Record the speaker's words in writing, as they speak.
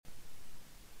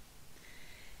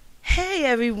Hey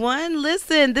everyone,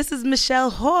 listen, this is Michelle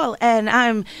Hall and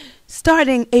I'm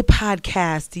starting a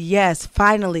podcast. Yes,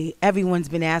 finally, everyone's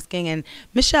been asking. And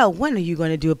Michelle, when are you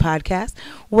going to do a podcast?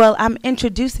 Well, I'm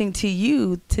introducing to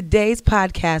you today's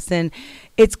podcast, and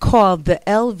it's called The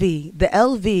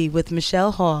LV with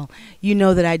Michelle Hall. You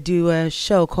know that I do a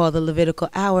show called the Levitical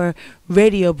Hour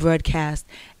radio broadcast,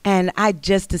 and I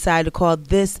just decided to call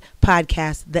this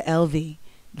podcast The LV.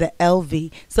 The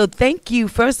LV. So thank you,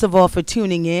 first of all, for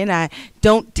tuning in. I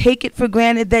don't take it for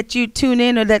granted that you tune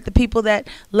in, or that the people that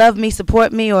love me,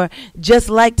 support me, or just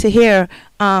like to hear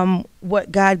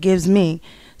what God gives me.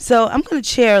 So I'm going to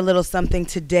share a little something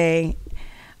today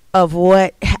of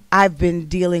what I've been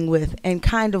dealing with and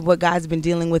kind of what God's been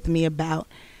dealing with me about.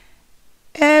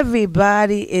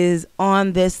 Everybody is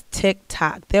on this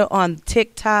TikTok. They're on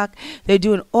TikTok. They're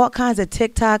doing all kinds of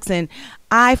TikToks, and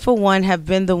I, for one, have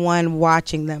been the one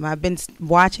watching them. I've been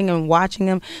watching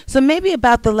them. So maybe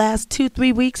about the last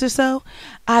 2-3 weeks or so,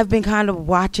 I've been kind of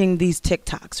watching these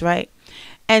TikToks, right?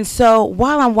 And so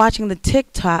while I'm watching the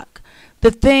TikTok,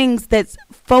 the things that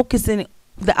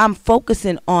I'm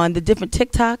focusing on, the different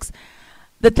TikToks,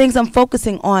 the things I'm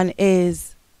focusing on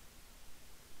is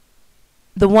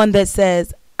the one that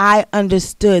says, I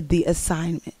understood the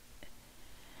assignment.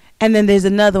 And then there's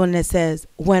another one that says,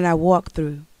 when I walk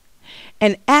through.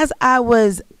 And as I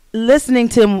was listening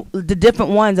to the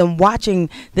different ones and watching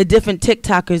the different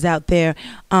TikTokers out there,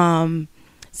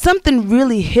 something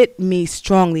really hit me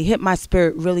strongly, hit my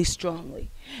spirit really strongly.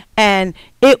 And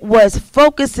it was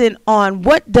focusing on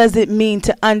what does it mean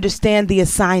to understand the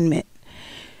assignment.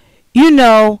 You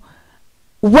know,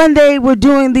 when they were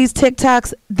doing these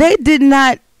TikToks, they did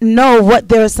not know what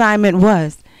their assignment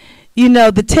was. You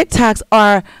know, the TikToks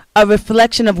are a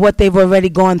reflection of what they've already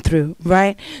gone through,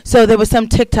 right? So there were some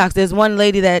TikToks. There's one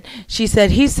lady that he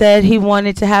said he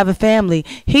wanted to have a family.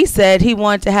 He said he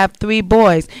wanted to have 3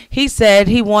 boys. He said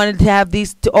he wanted to have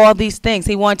all these things.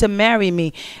 He wanted to marry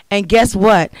me. And guess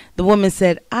what? The woman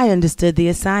said, I understood the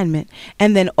assignment.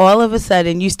 And then all of a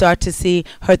sudden you start to see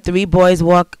her 3 boys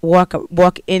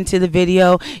walk into the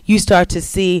video. You start to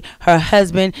see her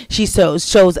husband. She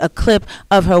shows a clip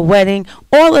of her wedding.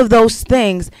 All of those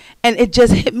things. And it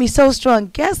just hit me so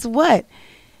strong. Guess what?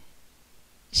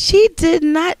 She did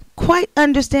not quite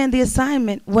understand the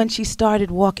assignment when she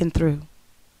started walking through.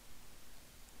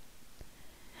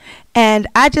 And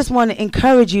I just want to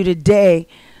encourage you today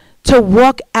to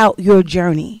walk out your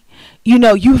journey. You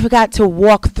know, you've got to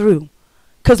walk through.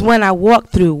 Because when I walk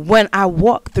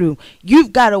through,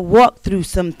 you've got to walk through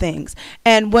some things.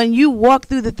 And when you walk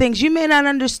through the things, you may not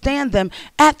understand them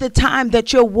at the time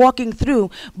that you're walking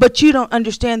through, but you don't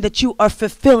understand that you are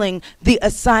fulfilling the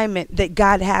assignment that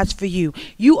God has for you.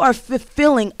 You are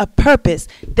fulfilling a purpose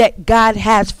that God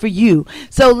has for you.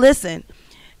 So listen,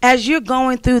 as you're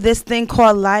going through this thing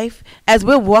called life, as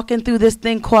we're walking through this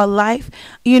thing called life,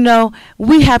 you know,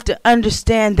 we have to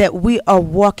understand that we are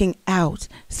walking out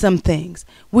some things.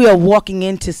 We are walking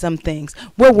into some things.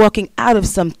 We're walking out of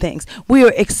some things. We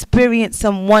are experiencing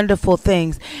some wonderful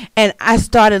things. And I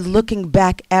started looking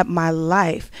back at my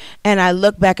life, and I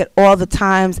look back at all the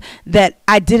times that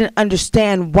I didn't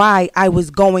understand why I was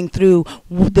going through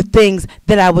the things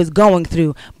that I was going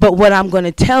through. But what I'm going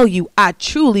to tell you, I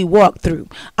truly walked through.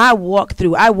 I walked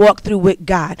through with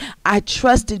God. I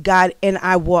trusted God, and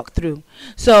I walked through.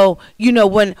 So, you know,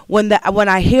 when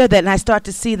I hear that and I start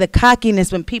to see the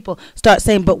cockiness when people start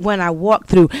saying, but when I walk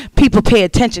through, people pay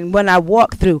attention. When I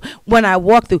walk through,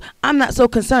 I'm not so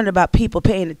concerned about people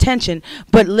paying attention.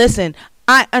 But listen,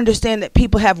 I understand that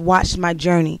people have watched my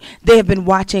journey. They have been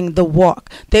watching the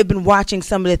walk. They've been watching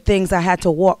some of the things I had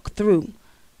to walk through.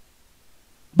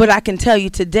 But I can tell you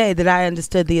today that I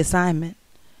understood the assignment.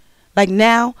 Like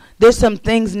now, there's some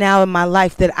things now in my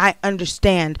life that I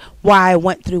understand why I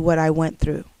went through what I went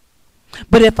through.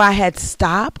 But if I had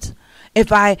stopped,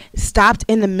 if I stopped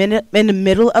in the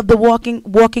middle of the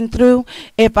walking through,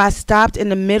 if I stopped in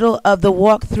the middle of the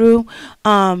walk through,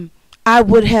 I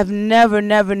would have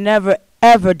never,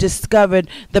 ever discovered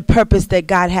the purpose that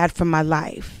God had for my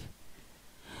life.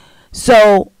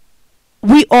 So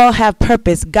we all have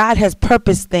purpose. God has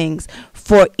purpose things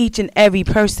for each and every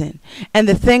person. And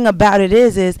the thing about it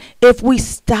is if we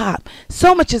stop,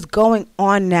 so much is going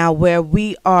on now where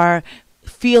we are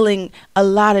feeling a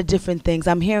lot of different things.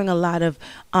 I'm hearing a lot of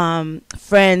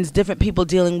friends, different people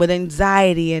dealing with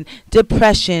anxiety and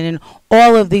depression and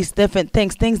all of these different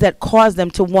things that cause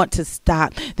them to want to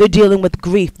stop. They're dealing with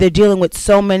grief. They're dealing with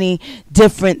so many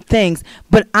different things.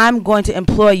 But I'm going to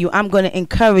implore you. I'm going to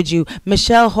encourage you.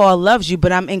 Michelle Hall loves you,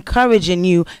 but I'm encouraging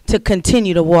you to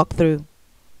continue to walk through.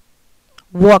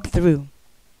 Walk through.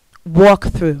 Walk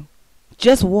through.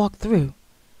 Just walk through.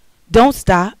 Don't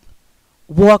stop.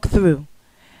 Walk through.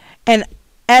 And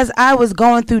as I was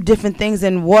going through different things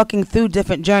and walking through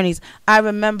different journeys, I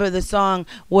remember the song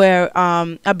where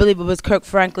I believe it was Kirk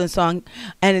Franklin's song,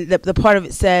 and the part of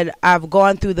it said, I've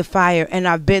gone through the fire and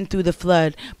I've been through the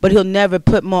flood, but he'll never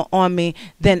put more on me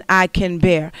than I can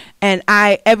bear. And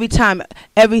every time,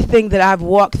 everything that I've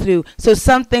walked through, so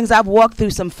some things I've walked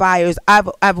through some fires,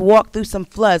 I've walked through some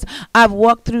floods, I've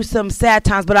walked through some sad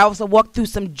times, but I also walked through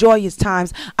some joyous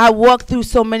times. I walked through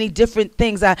so many different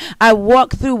things. I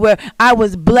walked through where I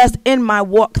was blessed in my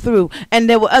walk through, and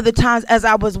there were other times as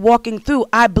I was walking through,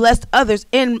 I blessed others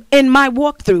in my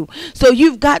walk through. So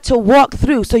you've got to walk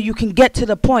through so you can get to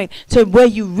the point to where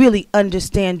you really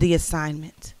understand the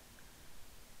assignment.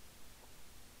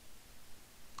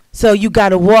 So you got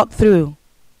to walk through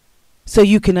so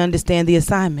you can understand the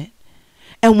assignment.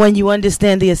 And when you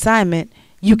understand the assignment,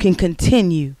 you can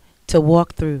continue to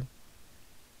walk through.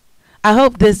 I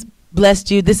hope this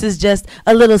blessed you. This is just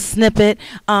a little snippet,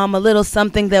 a little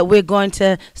something that we're going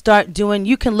to start doing.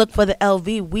 You can look for the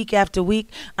LV week after week.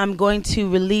 I'm going to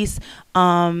release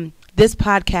this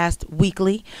podcast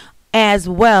weekly, as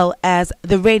well as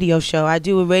the radio show. I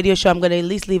do a radio show. I'm going to at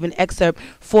least leave an excerpt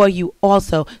for you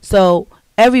also. So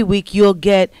every week you'll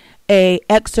get a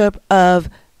excerpt of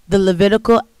the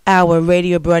Levitical Hour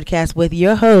radio broadcast with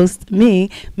your host, me,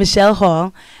 Michelle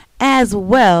Hall, as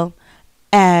well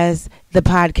as the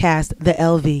podcast, The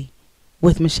LV,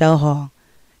 with Michelle Hall.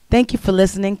 Thank you for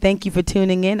listening. Thank you for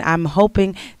tuning in. I'm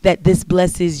hoping that this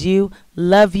blesses you.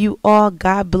 Love you all.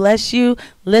 God bless you.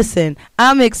 Listen,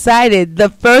 I'm excited. The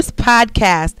first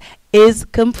podcast is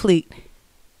complete.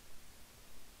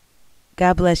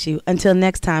 God bless you. Until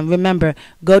next time, remember,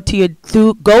 go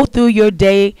through your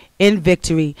day in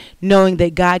victory, knowing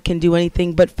that God can do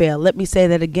anything but fail. Let me say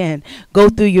that again. Go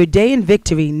through your day in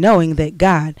victory, knowing that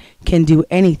God can do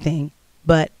anything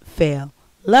but fail.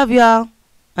 Love y'all.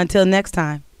 Until next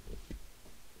time.